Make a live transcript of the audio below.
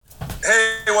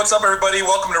What's up, everybody?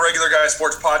 Welcome to Regular Guy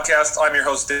Sports Podcast. I'm your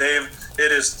host, Dave.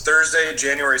 It is Thursday,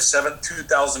 January 7th,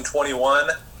 2021.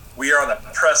 We are on the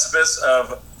precipice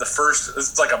of the first,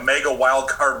 this is like a mega wild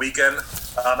card weekend.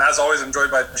 As always, I'm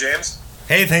joined by James.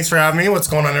 Hey, thanks for having me. What's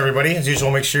going on, everybody? As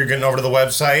usual, make sure you're getting over to the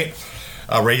website,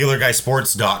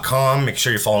 regularguysports.com. Make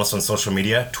sure you follow us on social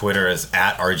media. Twitter is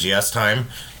at RGSTime.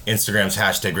 Instagram's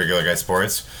hashtag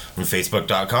regularguysports. And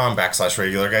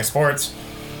Facebook.com/regularguysports.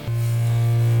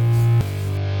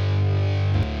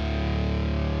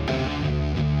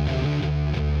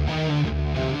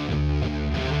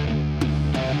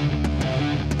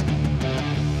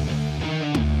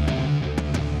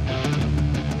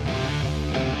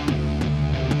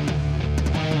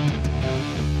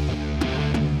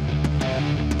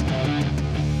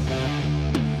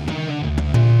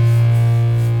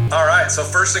 So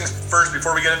first things first,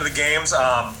 before we get into the games,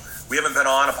 we haven't been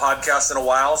on a podcast in a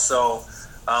while, so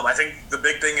I think the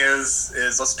big thing is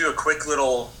let's do a quick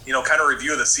little, kind of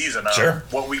review of the season. Sure.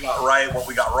 What we got right, what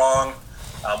we got wrong,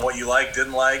 what you liked,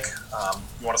 didn't like.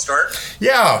 You want to start?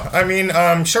 Yeah, I mean,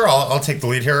 sure, I'll take the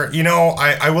lead here.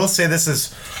 I will say this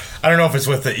is, I don't know if it's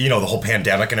with the, the whole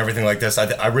pandemic and everything like this.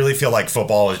 I really feel like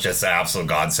football is just an absolute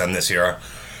godsend this year.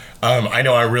 I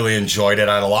know I really enjoyed it.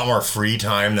 I had a lot more free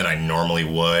time than I normally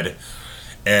would.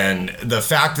 And the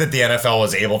fact that the NFL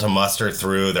was able to muster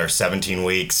through their 17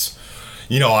 weeks,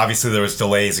 obviously there was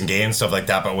delays in games, stuff like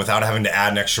that, but without having to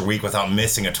add an extra week, without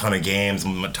missing a ton of games,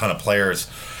 a ton of players,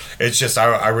 it's just,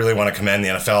 I really want to commend the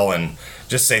NFL and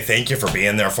just say thank you for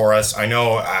being there for us. I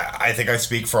know, I think I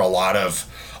speak for a lot of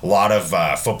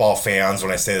football fans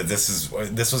when I say that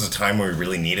this was a time where we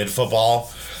really needed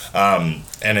football.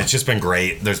 And it's just been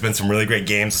great. There's been some really great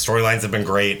games. The storylines have been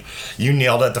great. You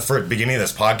nailed it at the beginning of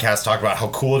this podcast, talk about how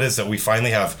cool it is that we finally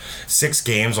have 6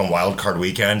 games on Wild Card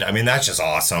Weekend. I mean, that's just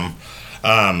awesome.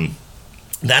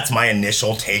 That's my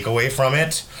initial takeaway from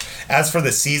it. As for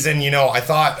the season, I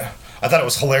thought it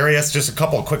was hilarious. Just a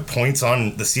couple of quick points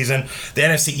on the season. The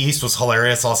NFC East was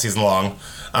hilarious all season long.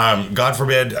 God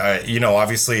forbid,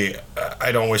 obviously,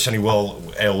 I don't wish any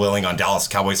ill willing on Dallas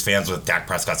Cowboys fans with Dak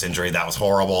Prescott's injury. That was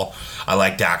horrible. I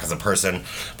like Dak as a person.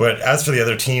 But as for the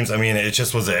other teams, I mean, it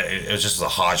just was a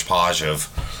hodgepodge of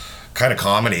kind of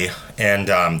comedy. And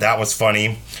that was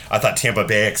funny. I thought Tampa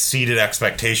Bay exceeded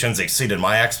expectations, exceeded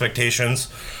my expectations.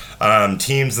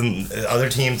 Teams and other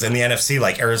teams in the NFC,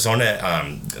 like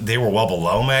Arizona, they were well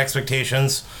below my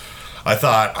expectations.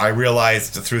 I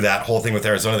realized through that whole thing with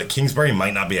Arizona that Kingsbury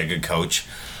might not be a good coach.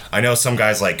 I know some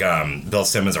guys like Bill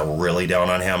Simmons are really down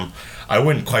on him. I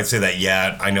wouldn't quite say that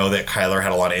yet. I know that Kyler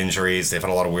had a lot of injuries. They've had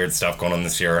a lot of weird stuff going on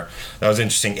this year. That was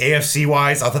interesting.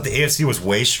 AFC-wise, I thought the AFC was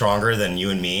way stronger than you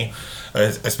and me,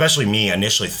 especially me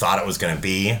initially thought it was going to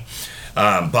be.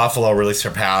 Buffalo really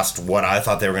surpassed what I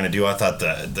thought they were going to do. I thought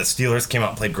the Steelers came out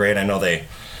and played great. I know they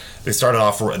started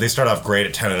off great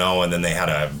at 10-0, and then they had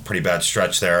a pretty bad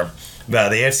stretch there. The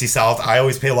AFC South, I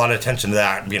always pay a lot of attention to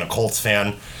that. Being a Colts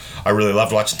fan, I really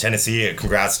loved watching Tennessee.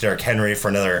 Congrats to Derrick Henry for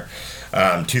another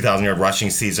 2,000-yard rushing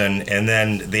season. And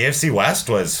then the AFC West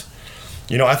was,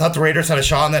 I thought the Raiders had a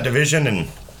shot in that division, and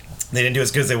they didn't do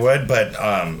as good as they would. But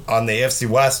on the AFC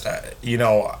West, we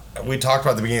talked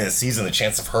about at the beginning of the season the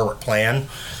chance of Herbert playing,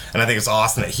 and I think it's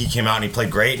awesome that he came out and he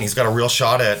played great, and he's got a real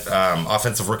shot at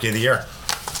Offensive Rookie of the Year.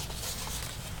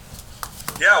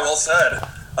 Yeah, well said.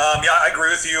 I agree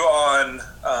with you on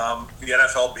the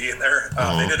NFL being there.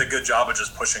 They did a good job of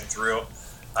just pushing through.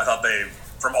 I thought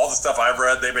from all the stuff I've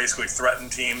read, they basically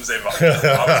threatened teams. They've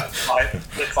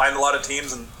find a lot of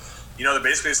teams, and they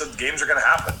basically said games are going to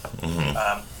happen.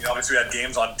 Obviously we had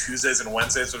games on Tuesdays and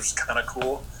Wednesdays, which was kind of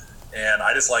cool. And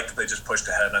I just liked that they just pushed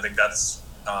ahead. And I think that's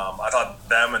I thought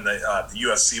them and the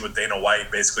UFC with Dana White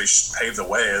basically paved the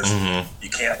way. You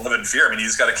can't live in fear. I mean, you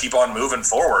just got to keep on moving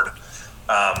forward.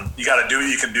 You got to do what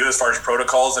you can do as far as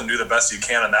protocols and do the best you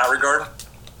can in that regard.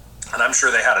 And I'm sure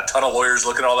they had a ton of lawyers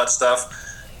looking at all that stuff,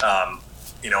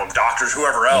 doctors,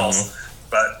 whoever else.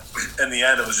 But in the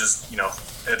end, it was just,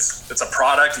 it's a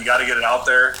product. You got to get it out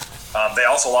there. They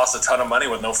also lost a ton of money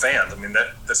with no fans. I mean,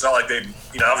 it's not like they,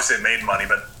 obviously they made money,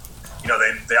 but,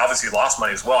 they obviously lost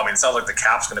money as well. I mean, it sounds like the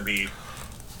cap's going to be,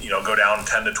 go down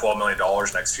 $10 to $12 million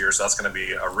next year. So that's going to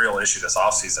be a real issue this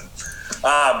offseason.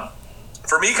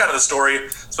 For me, kind of the story,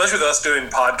 especially with us doing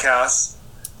podcasts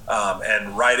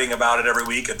and writing about it every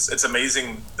week, it's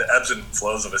amazing the ebbs and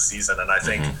flows of a season. And I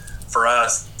think for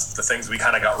us, the things we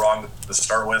kind of got wrong to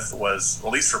start with was,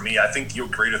 at least for me, I think you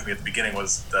agreed with me at the beginning,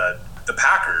 was the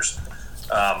Packers.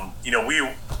 I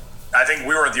think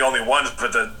we weren't the only ones,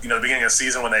 but the beginning of the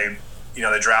season when they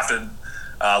drafted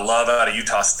Love out of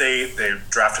Utah State, they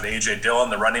drafted A.J. Dillon,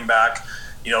 the running back,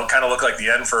 kind of looked like the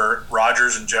end for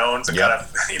Rodgers and Jones, and kind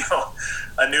of,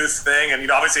 a new thing. And,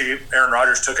 obviously Aaron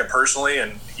Rodgers took it personally,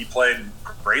 and he played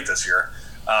great this year.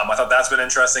 I thought that's been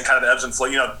interesting, kind of the ebbs and flow.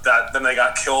 Then they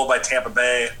got killed by Tampa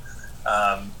Bay.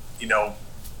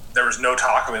 There was no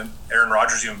talk of Aaron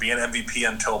Rodgers even being MVP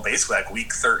until basically like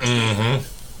week 13.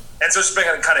 And so it's been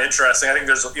kind of interesting. I think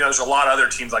there's a lot of other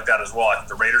teams like that as well. I think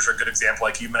the Raiders are a good example,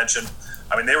 like you mentioned.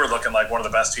 I mean, they were looking like one of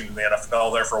the best teams in the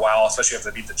NFL there for a while, especially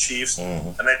after they beat the Chiefs.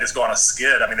 And they just go on a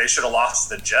skid. I mean, they should have lost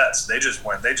to the Jets. They just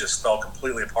fell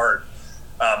completely apart.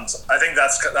 So I think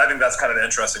that's kind of the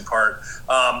interesting part.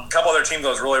 A couple other teams I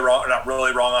was not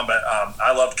really wrong on, but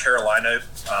I loved Carolina,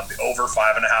 the over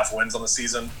 5.5 wins on the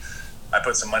season. I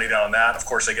put some money down on that. Of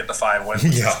course, they get the 5 wins,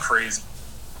 which is crazy.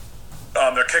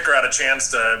 Their kicker had a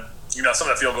chance to, some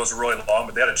of the field goals were really long,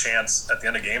 but they had a chance at the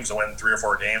end of games to win 3 or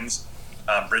 4 games.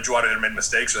 Bridgewater didn't make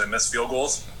mistakes, or they missed field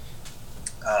goals.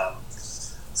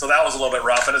 So that was a little bit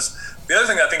rough. And the other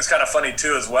thing I think is kind of funny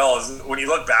too, as well, is when you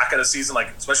look back at a season, like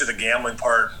especially the gambling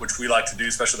part, which we like to do,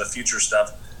 especially the future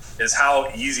stuff, is how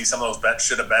easy some of those bets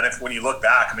should have been. When you look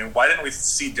back, I mean, why didn't we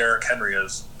see Derrick Henry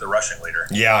as the rushing leader?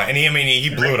 Yeah, and he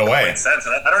blew it away. It made sense.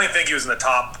 And I don't even think he was in the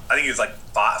top. I think he was like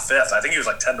 5th. I think he was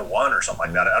like 10-1 or something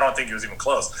like that. I don't think he was even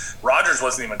close. Rodgers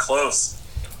wasn't even close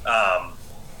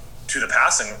to the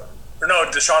passing. Or no,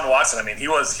 Deshaun Watson. I mean,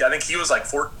 I think he was like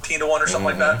 14-1 or something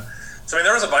like that. So I mean,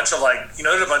 there was a bunch of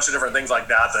there's a bunch of different things like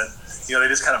that they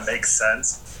just kind of make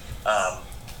sense. I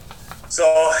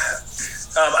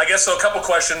guess so. A couple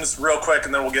questions real quick,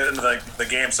 and then we'll get into the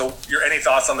game. So, any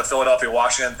thoughts on the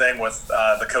Philadelphia-Washington thing with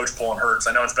the coach pulling Hurts?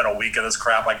 I know it's been a week of this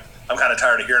crap. I'm kind of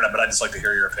tired of hearing it, but I'd just like to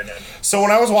hear your opinion. So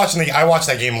when I was watching I watched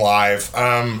that game live.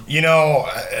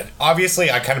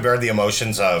 Obviously, I kind of bear the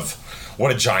emotions of what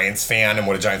a Giants fan and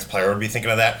what a Giants player would be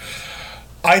thinking of that.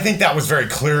 I think that was very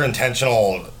clear,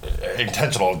 intentional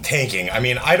tanking. I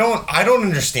mean, I don't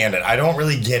understand it. I don't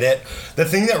really get it. The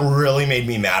thing that really made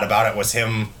me mad about it was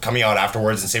him coming out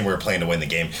afterwards and saying we were playing to win the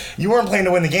game. You weren't playing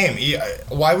to win the game.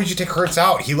 Why would you take Hurts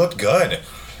out? He looked good.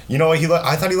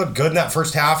 I thought he looked good in that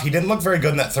first half. He didn't look very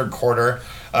good in that third quarter.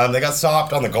 They got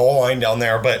stopped on the goal line down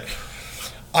there, but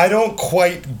I don't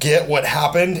quite get what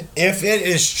happened. If it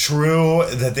is true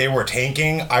that they were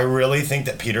tanking, I really think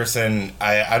that Peterson,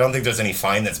 I don't think there's any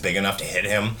fine that's big enough to hit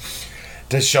him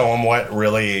to show him what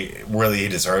really he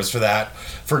deserves for that.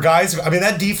 For guys, I mean,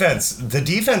 the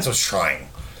defense was trying.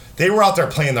 They were out there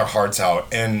playing their hearts out.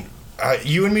 And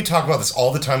you and me talk about this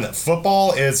all the time, that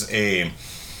football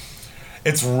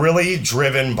it's really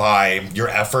driven by your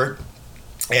effort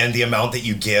and the amount that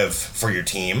you give for your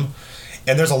team.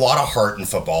 And there's a lot of heart in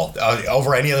football.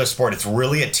 Over any other sport, it's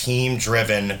really a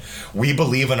team-driven, we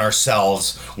believe in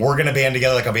ourselves, we're going to band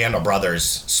together like a band of brothers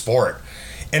sport.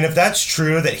 And if that's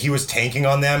true that he was tanking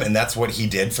on them and that's what he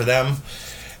did for them,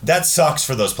 that sucks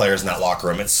for those players in that locker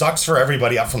room. It sucks for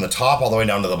everybody up from the top all the way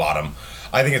down to the bottom.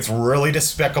 I think it's really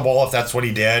despicable if that's what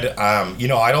he did. I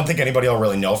don't think anybody will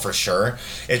really know for sure.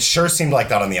 It sure seemed like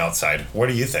that on the outside. What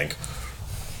do you think?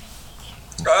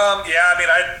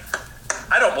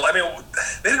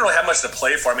 They didn't really have much to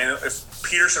play for. I mean, if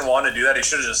Peterson wanted to do that, he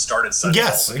should have just started Sunday.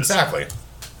 Yes, exactly.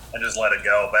 And just let it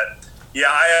go. But yeah,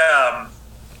 I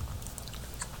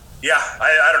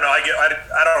don't know. I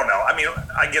don't know. I mean,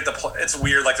 I get it's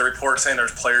weird. Like the report saying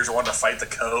there's players who wanted to fight the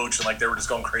coach and like they were just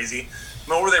going crazy. I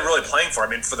mean, what were they really playing for? I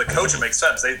mean, for the coach, it makes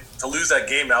sense. To lose that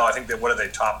game now, I think what are they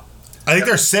top? I think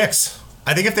they're 6.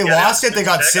 I think if they lost it, they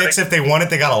got 6. If they won it,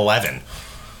 they got 11.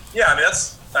 Yeah, I mean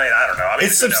I don't know. I mean,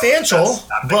 it's substantial,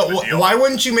 but why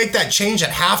wouldn't you make that change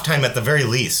at halftime at the very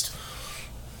least?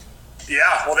 Yeah,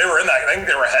 well, they were in that. I think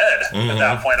they were ahead at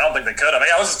that point. I don't think they could have. I mean,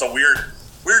 that was just a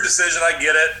weird decision. I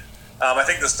get it. I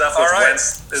think the stuff with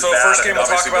Wentz is bad. So first game we'll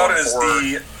talk about is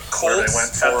the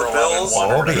Colts at the Bills.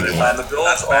 The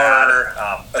Bills are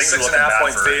a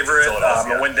 6.5-point favorite.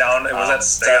 It went down. It was at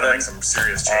 7. They got to make some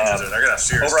serious changes. They're going to have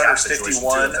serious over under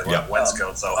 51. Wentz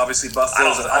goes. So obviously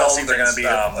Buffalo's at home. I don't think they're going to be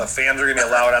fans are going to be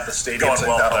allowed at the stadium. Going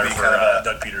well there for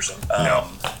Doug Peterson.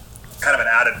 Kind of an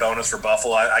added bonus for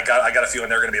Buffalo. I got a feeling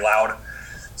they're going to be loud.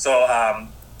 So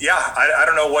I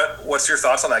don't know what's your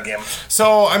thoughts on that game.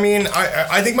 So, I mean,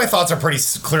 I think my thoughts are pretty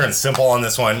clear and simple on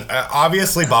this one.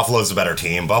 Obviously, Buffalo's a better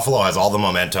team. Buffalo has all the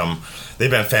momentum. They've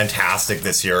been fantastic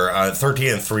this year.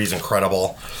 13-3 is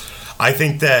incredible. I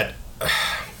think that,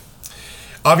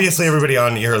 obviously, everybody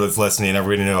on here that's listening,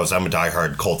 everybody knows I'm a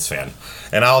diehard Colts fan.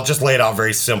 And I'll just lay it out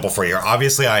very simple for you.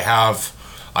 Obviously, I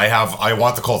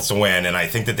want the Colts to win, and I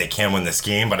think that they can win this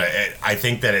game, but I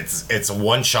think that it's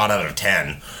one shot out of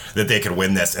 10 that they could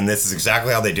win this, and this is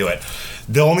exactly how they do it.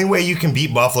 The only way you can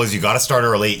beat Buffalo is you got to start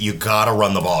early, you got to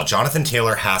run the ball. Jonathan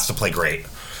Taylor has to play great.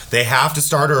 They have to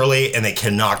start early, and they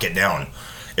cannot get down.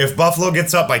 If Buffalo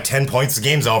gets up by 10 points, the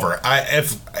game's over.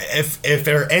 If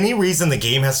there any reason the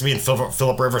game has to be in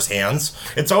Philip Rivers' hands,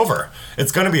 it's over.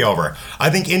 It's going to be over. I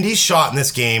think Indy's shot in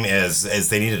this game is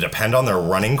they need to depend on their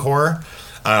running core.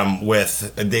 They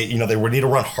would need to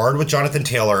run hard with Jonathan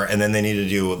Taylor, and then they need to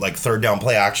do like third down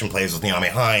play action plays with Nyame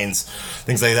Hines,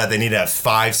 things like that. They need to have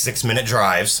 5-6 minute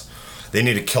drives. They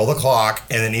need to kill the clock,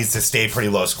 and it needs to stay pretty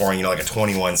low scoring, like a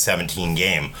 21-17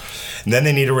 game. And then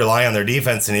they need to rely on their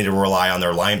defense. They need to rely on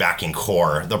their linebacking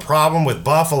core. The problem with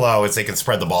Buffalo is they can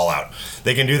spread the ball out.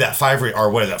 They can do that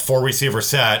 4 receiver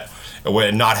set,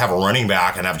 not have a running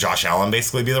back and have Josh Allen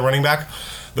basically be the running back.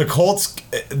 The Colts,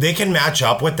 they can match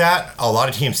up with that. A lot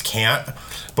of teams can't.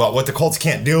 But what the Colts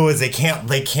can't do is they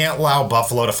can't allow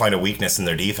Buffalo to find a weakness in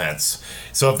their defense.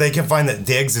 So if they can find that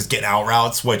Diggs is getting out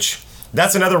routes, which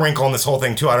that's another wrinkle in this whole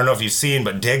thing too. I don't know if you've seen,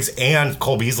 but Diggs and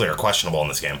Cole Beasley are questionable in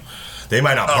this game. They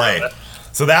might not play. Really?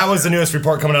 So that was the newest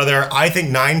report coming out of there. I think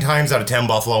 9 times out of 10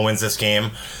 Buffalo wins this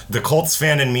game. The Colts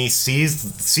fan in me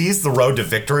sees the road to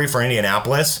victory for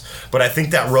Indianapolis, but I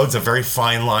think that road's a very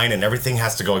fine line and everything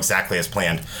has to go exactly as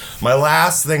planned. My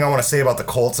last thing I want to say about the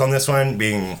Colts on this one,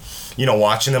 being,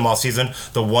 watching them all season,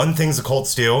 the one things the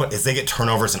Colts do is they get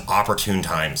turnovers in opportune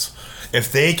times. If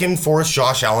they can force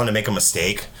Josh Allen to make a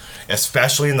mistake,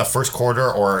 especially in the first quarter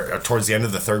or towards the end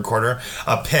of the third quarter,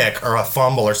 a pick or a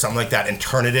fumble or something like that, and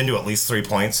turn it into at least 3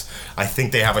 points, I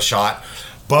think they have a shot.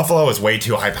 Buffalo is way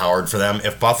too high-powered for them.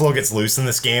 If Buffalo gets loose in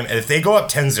this game, and if they go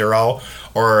up 10-0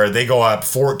 or they go up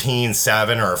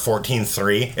 14-7 or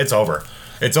 14-3, it's over.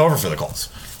 It's over for the Colts.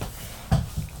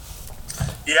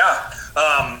 Yeah.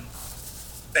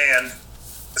 And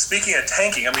speaking of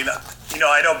tanking,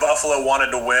 I know Buffalo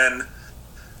wanted to win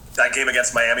that game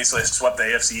against Miami, so they swept the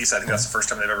AFC East. I think that's the first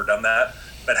time they've ever done that.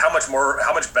 But how much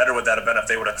better would that have been if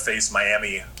they would have faced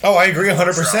Miami? Oh, I agree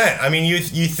 100%. I mean, you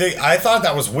think I thought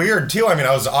that was weird too. I mean,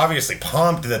 I was obviously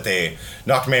pumped that they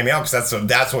knocked Miami out because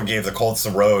that's what gave the Colts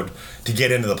the road to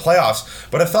get into the playoffs.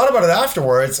 But I thought about it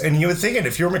afterwards, and you would think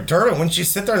if you were McDermott, wouldn't you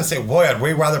sit there and say, "Boy, I'd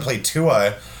way rather play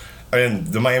Tua and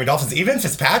the Miami Dolphins, even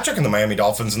Fitzpatrick and the Miami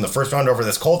Dolphins in the first round over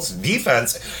this Colts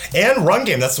defense and run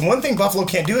game." That's the one thing Buffalo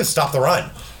can't do is stop the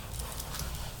run.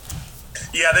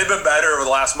 Yeah, they've been better over the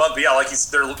last month. But yeah, like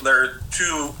they're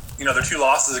two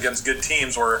losses against good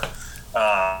teams where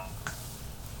had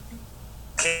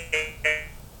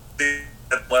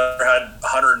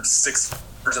 106,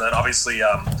 and then obviously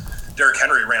Derrick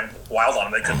Henry ran wild on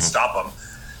them. They couldn't stop him.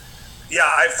 Yeah,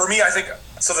 for me, I think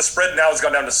so. The spread now has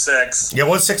gone down to 6. Yeah, it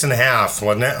was 6.5,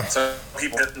 wasn't it? So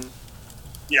people hitting.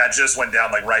 Yeah, it just went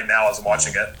down like right now as I'm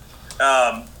watching it.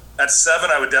 At 7,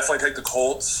 I would definitely take the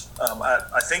Colts.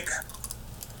 I think.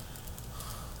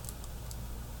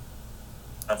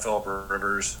 Philip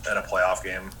Rivers in a playoff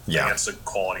game against a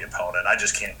quality opponent. I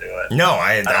just can't do it. No,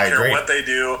 I don't care agree. What they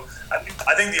do.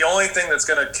 I think the only thing that's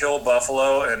going to kill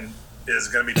Buffalo is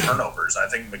going to be turnovers. I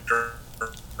think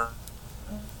McDermott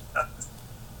a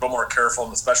little more careful in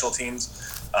the special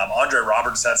teams. Andre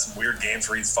Roberts had some weird games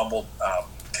where he's fumbled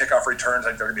kickoff returns.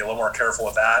 I think they're going to be a little more careful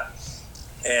with that.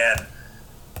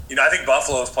 And I think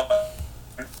Buffalo's playing.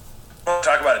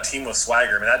 Talk about a team with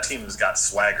swagger. I mean, that team has got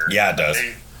swagger. Yeah, it does.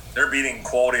 They're beating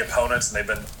quality opponents, and they've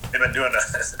been doing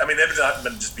it. I mean, they've not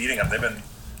been just beating them; they've been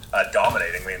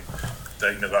dominating. I mean,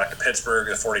 go back to Pittsburgh,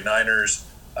 the 49ers.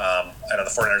 I know the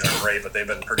 49ers are great, but they've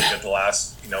been pretty good the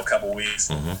last couple weeks.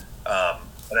 Mm-hmm.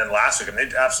 And then last week,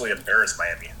 they absolutely embarrassed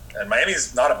Miami, and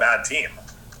Miami's not a bad team.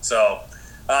 So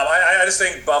I just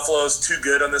think Buffalo's too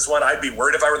good on this one. I'd be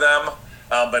worried if I were them,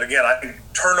 but again, I think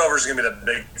turnovers are going to be the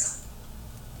big.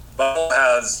 Buffalo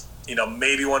has.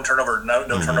 Maybe one turnover, no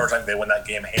turnover time, they win that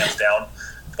game hands down.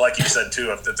 But like you said,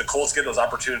 too, if the Colts get those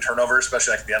opportune turnovers,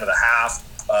 especially like at the end of the half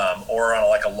or on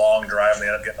a long drive and they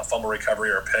end up getting a fumble recovery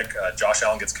or a pick, Josh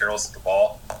Allen gets careless at the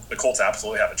ball, the Colts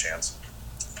absolutely have a chance.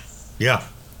 Yeah.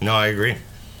 No, I agree.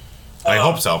 I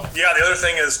hope so. Yeah, the other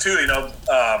thing is, too,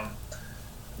 I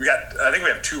think we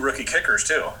have 2 rookie kickers,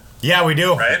 too. Yeah, we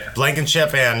do. Right?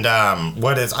 Blankenship and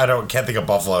can't think of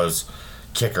Buffalo's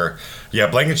kicker. Yeah,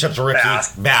 Blankenship's a rookie.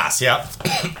 Bass, yeah.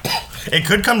 It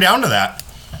could come down to that.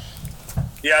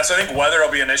 Yeah, so I think weather will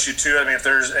be an issue too. I mean, if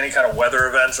there's any kind of weather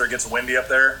events or it gets windy up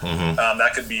there,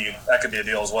 that could be a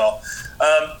deal as well.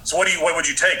 So what would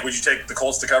you take? Would you take the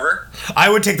Colts to cover? I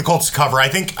would take the Colts to cover. I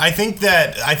think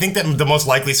that the most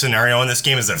likely scenario in this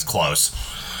game is that it's close.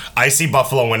 I see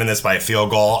Buffalo winning this by a field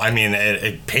goal. I mean,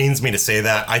 it pains me to say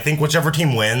that. I think whichever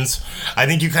team wins, I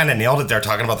think you kind of nailed it there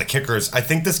talking about the kickers. I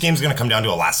think this game's going to come down to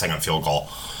a last-second field goal.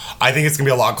 I think it's going to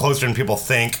be a lot closer than people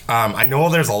think. I have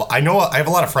a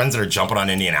lot of friends that are jumping on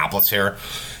Indianapolis here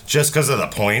just because of the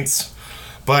points.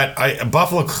 But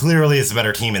Buffalo clearly is a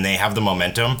better team, and they have the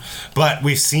momentum. But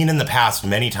we've seen in the past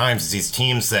many times these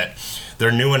teams that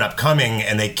they're new and upcoming,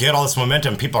 and they get all this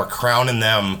momentum. People are crowning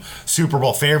them Super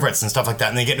Bowl favorites and stuff like that,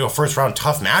 and they get into a first-round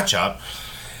tough matchup.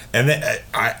 And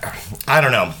I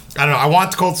don't know. I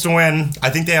want the Colts to win. I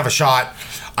think they have a shot.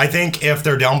 I think if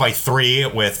they're down by 3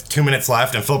 with 2 minutes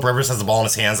left and Philip Rivers has the ball in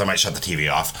his hands, I might shut the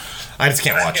TV off. I just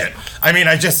can't watch it. I mean,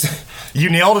 you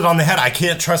nailed it on the head. I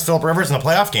can't trust Philip Rivers in a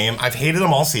playoff game. I've hated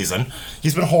him all season.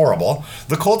 He's been horrible.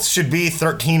 The Colts should be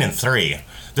 13-3.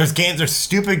 There's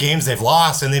stupid games they've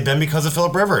lost, and they've been because of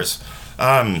Philip Rivers.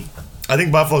 I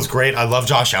think Buffalo's great. I love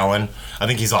Josh Allen. I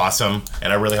think he's awesome,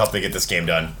 and I really hope they get this game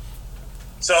done.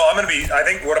 So I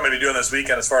think what I'm going to be doing this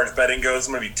weekend as far as betting goes,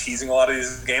 I'm going to be teasing a lot of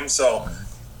these games. So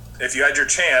if you had your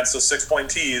chance, those 6-point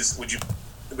teas, would you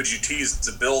tease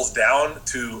the Bills down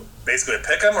to basically a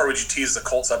pick 'em, or would you tease the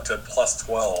Colts up to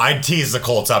 +12? I'd tease the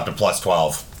Colts up to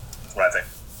 +12. That's what I think.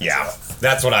 Yeah,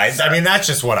 that's what I mean, that's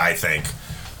just what I think.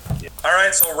 All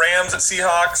right, so Rams at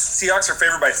Seahawks. Seahawks are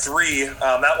favored by 3.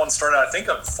 That one started, I think,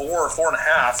 at 4 or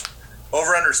 4.5.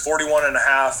 Over-under is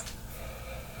 41.5.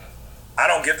 I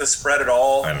don't get the spread at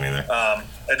all. I don't either.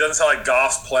 It doesn't sound like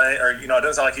Goff's playing, or it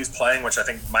doesn't sound like he's playing, which I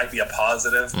think might be a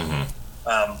positive. Mm-hmm.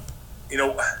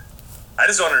 I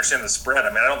just don't understand the spread. I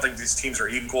mean, I don't think these teams are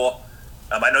equal.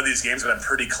 I know these games have been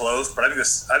pretty close, but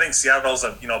I think Seattle's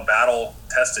a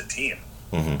battle-tested team.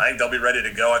 Mm-hmm. I think they'll be ready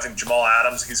to go. I think Jamal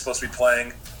Adams, he's supposed to be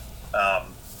playing. I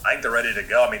think they're ready to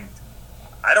go. I mean,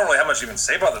 I don't really have much to even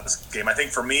say about this game. I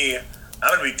think for me,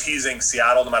 I'm going to be teasing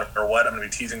Seattle no matter what. I'm going to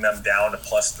be teasing them down to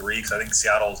 +3 because I think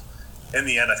Seattle's, in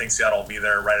the end, I think Seattle will be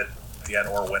there right at the end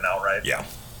or win outright. Yeah.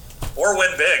 Or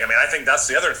win big. I mean, I think that's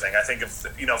the other thing. I think if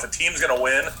a team's going to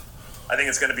win, I think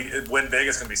it's going to be win big.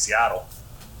 It's going to be Seattle.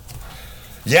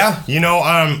 Yeah,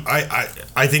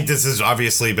 I think this has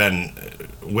obviously been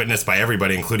witnessed by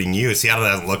everybody, including you. Seattle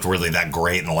hasn't looked really that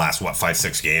great in the last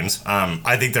 5-6 games.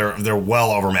 I think they're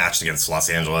well overmatched against Los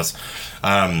Angeles.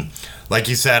 Like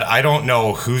you said, I don't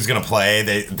know who's going to play.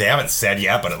 They haven't said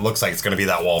yet, but it looks like it's going to be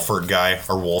that Wolford guy,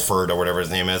 or Wolford, or whatever his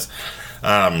name is.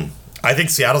 I think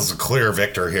Seattle's a clear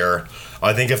victor here.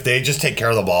 I think if they just take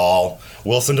care of the ball,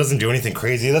 Wilson doesn't do anything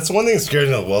crazy. That's the one thing that scares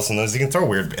me with Wilson is he can throw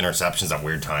weird interceptions at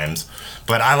weird times.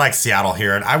 But I like Seattle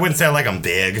here, and I wouldn't say I like them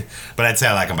big, but I'd say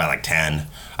I like them by 10.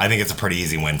 I think it's a pretty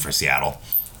easy win for Seattle.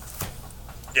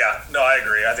 Yeah, no, I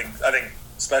agree. I think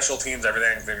special teams,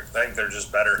 everything. I think they're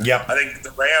just better. Yep. I think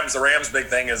the Rams' big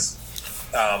thing is,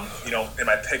 in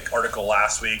my pick article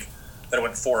last week that I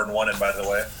went 4-1 in, by the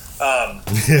way.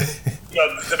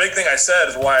 The big thing I said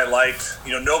is why I liked.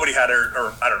 Nobody had,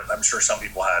 or I don't know. I'm sure some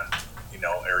people had,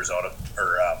 Arizona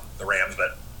or the Rams,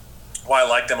 but why I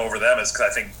liked them over them is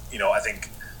because I think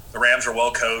the Rams are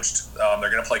well coached.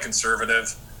 They're going to play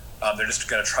conservative. They're just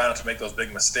going to try not to make those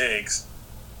big mistakes.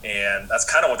 And that's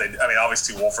kind of what they – I mean,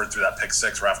 obviously Wolford threw that pick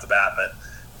 6 right off the bat,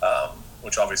 but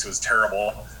which obviously was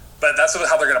terrible. But that's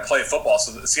how they're going to play football.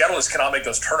 So Seattle just cannot make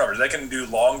those turnovers. They can do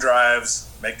long drives,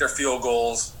 make their field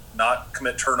goals, not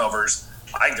commit turnovers.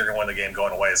 I think they're going to win the game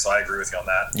going away, so I agree with you on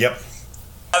that. Yep.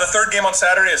 The third game on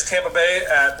Saturday is Tampa Bay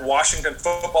at Washington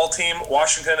football team.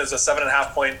 Washington is a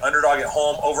 7.5-point underdog at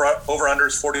home. Over-under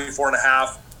is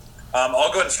 44.5. I'll go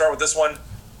ahead and start with this one.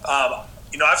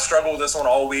 I've struggled with this one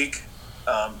all week.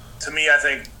 To me, I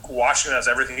think Washington has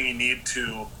everything you need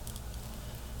to,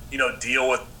 deal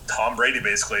with Tom Brady,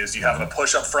 basically, is you have a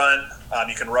push up front.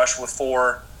 You can rush with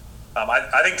 4.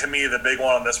 I think, to me, the big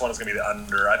one on this one is going to be the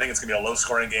under. I think it's going to be a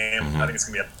low-scoring game. I think it's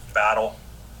going to be a battle.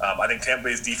 I think Tampa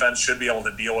Bay's defense should be able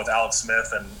to deal with Alex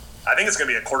Smith, and I think it's going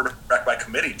to be a quarterback by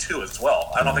committee, too, as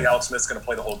well. I don't think Alex Smith's going to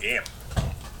play the whole game.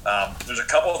 There's a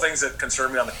couple of things that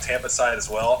concern me on the Tampa side as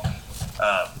well.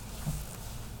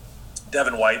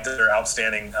 Devin White, their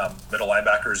outstanding middle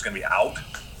linebacker, is going to be out.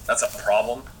 That's a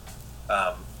problem.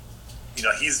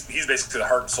 He's basically the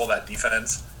heart and soul of that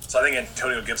defense. So I think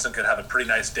Antonio Gibson could have a pretty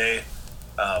nice day.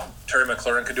 Terry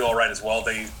McLaurin could do all right as well.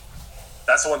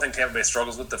 That's the one thing Tampa Bay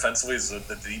struggles with defensively is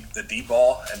the deep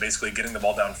ball and basically getting the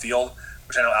ball downfield,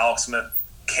 which I know Alex Smith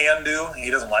can do.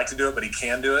 He doesn't like to do it, but he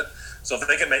can do it. So if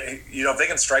they can if they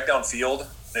can strike downfield,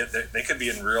 they could be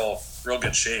in real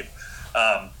good shape.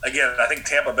 Again, I think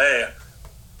Tampa Bay.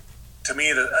 To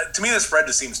me, the spread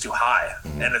just seems too high,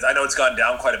 and I know it's gone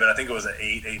down quite a bit. I think it was at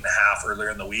 8.5 earlier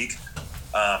in the week.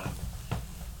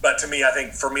 But to me, I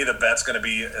think for me the bet's going to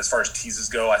be, as far as teases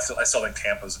go, I still think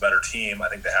Tampa's a better team. I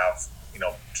think they have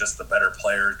just the better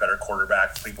players, better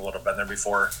quarterback, people that have been there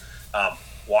before.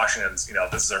 Washington's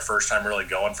this is their first time really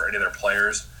going for any of their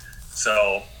players,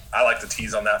 so I like the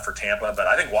tease on that for Tampa. But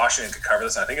I think Washington could cover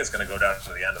this. And I think it's going to go down to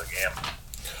the end of the game.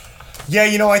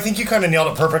 Yeah, I think you kind of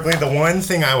nailed it perfectly. The one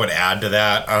thing I would add to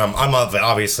that, I'm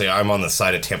on the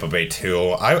side of Tampa Bay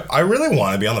too. I really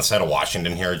want to be on the side of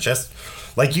Washington here. Just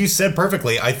like you said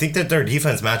perfectly, I think that their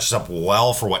defense matches up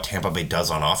well for what Tampa Bay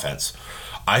does on offense.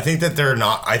 I think that they're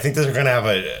going to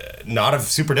have not a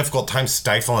super difficult time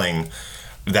stifling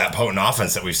that potent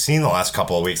offense that we've seen the last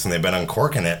couple of weeks, and they've been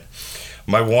uncorking it.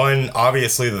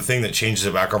 Obviously, the thing that changes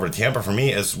it back over to Tampa for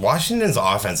me is Washington's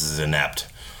offense is inept.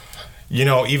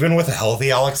 Even with a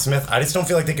healthy Alex Smith, I just don't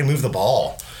feel like they can move the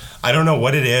ball. I don't know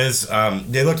what it is.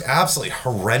 They looked absolutely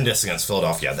horrendous against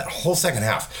Philadelphia that whole second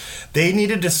half. They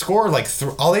needed to score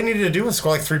all they needed to do was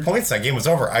score 3 points. That game was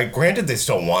over. Granted, they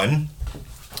still won.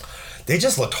 They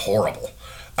just looked horrible.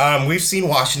 We've seen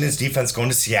Washington's defense going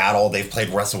to Seattle. They've played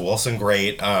Russell Wilson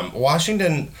great.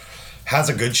 Washington has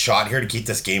a good shot here to keep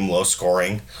this game low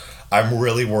scoring. I'm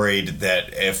really worried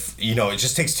that if, it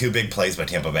just takes 2 big plays by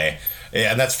Tampa Bay.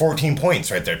 And that's 14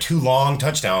 points right there. 2 long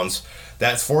touchdowns.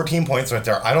 That's 14 points right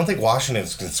there. I don't think Washington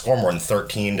can score more than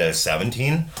 13 to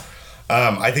 17.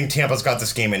 I think Tampa's got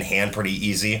this game in hand pretty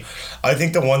easy. I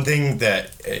think the one thing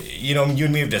that, you and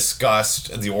me have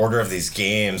discussed the order of these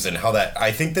games and how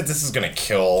I think that this is going to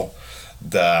kill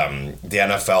the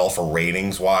NFL for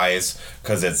ratings wise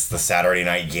because it's the Saturday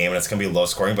night game and it's going to be low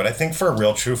scoring. But I think for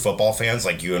real true football fans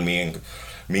like you and me,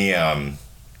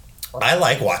 I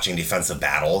like watching defensive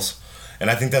battles. And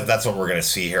I think that that's what we're going to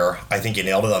see here. I think you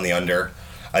nailed it on the under.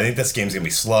 I think this game's going to be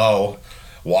slow.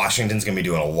 Washington's going to be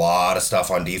doing a lot of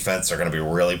stuff on defense. They're going to be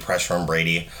really pressuring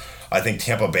Brady. I think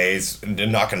Tampa Bay's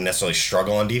not going to necessarily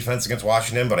struggle on defense against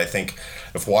Washington, but I think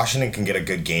if Washington can get a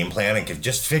good game plan and can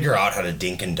just figure out how to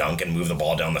dink and dunk and move the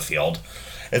ball down the field,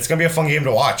 it's going to be a fun game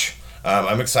to watch.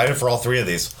 I'm excited for all 3 of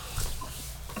these.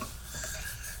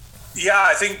 Yeah,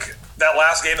 I think that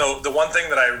last game, though, the one thing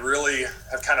that I really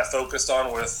have kind of focused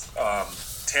on with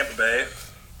Tampa Bay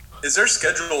is their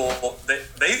schedule.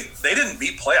 They didn't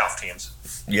beat playoff teams.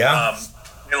 Yeah.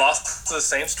 They lost to the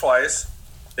Saints twice.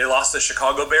 They lost to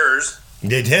Chicago Bears.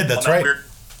 They did, that's right.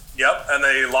 Yep, and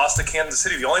they lost to Kansas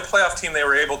City. The only playoff team they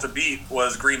were able to beat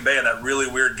was Green Bay in that really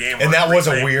weird game. And that was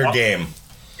a weird game.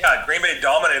 Yeah, Green Bay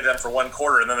dominated them for 1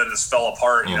 quarter, and then it just fell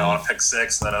apart, on a pick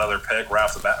 6, and then another pick right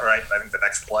off the bat, right? I think the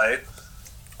next play.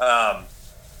 They're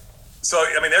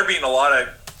beating a lot of,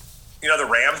 the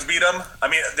Rams beat them.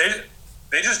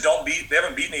 They just they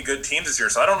haven't beaten any good teams this year,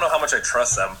 so I don't know how much I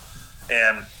trust them.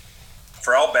 And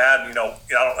for how bad, I don't know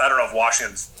if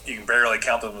Washington's, you can barely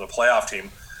count them as a playoff team,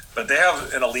 but they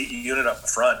have an elite unit up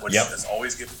front, which has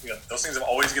always given, those things have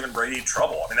always given Brady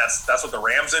trouble. That's what the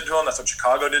Rams did to him. That's what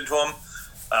Chicago did to him.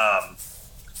 I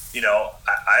don't know.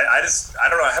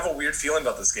 I have a weird feeling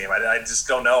about this game. I just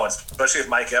don't know, especially if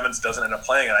Mike Evans doesn't end up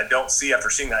playing. And I don't see after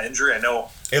seeing that injury. I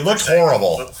know it looks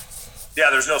horrible.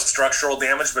 Yeah, there's no structural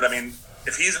damage, but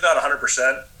if he's not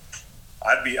 100%,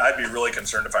 I'd be really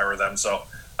concerned if I were them. So,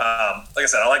 like I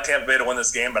said, I like Tampa Bay to win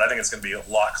this game, but I think it's going to be a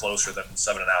lot closer than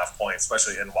 7.5 points,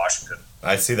 especially in Washington.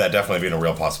 I see that definitely being a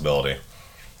real possibility.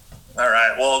 All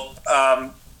right. Well,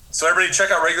 so everybody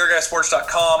check out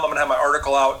regularguysports.com. I'm going to have my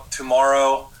article out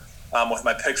tomorrow with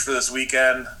my picks for this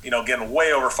weekend. Getting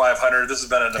way over 500. This has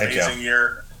been an amazing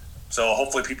year. So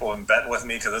hopefully people have been betting with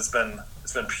me because it's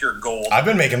been pure gold. I've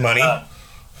been making money.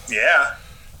 Yeah.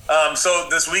 So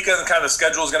this weekend, kind of the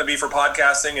schedule is going to be for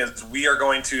podcasting is we are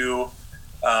going to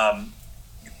on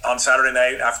Saturday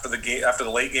night after the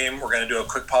late game, we're going to do a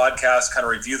quick podcast, kind of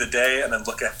review the day, and then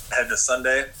look ahead to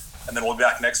Sunday, and then we'll be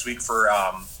back next week for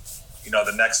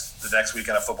the next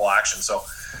weekend of football action. So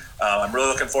I'm really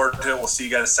looking forward to it. We'll see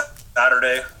you guys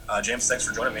Saturday. James, thanks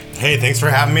for joining me. Hey, thanks for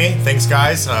having me. Thanks,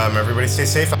 guys. Everybody stay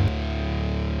safe.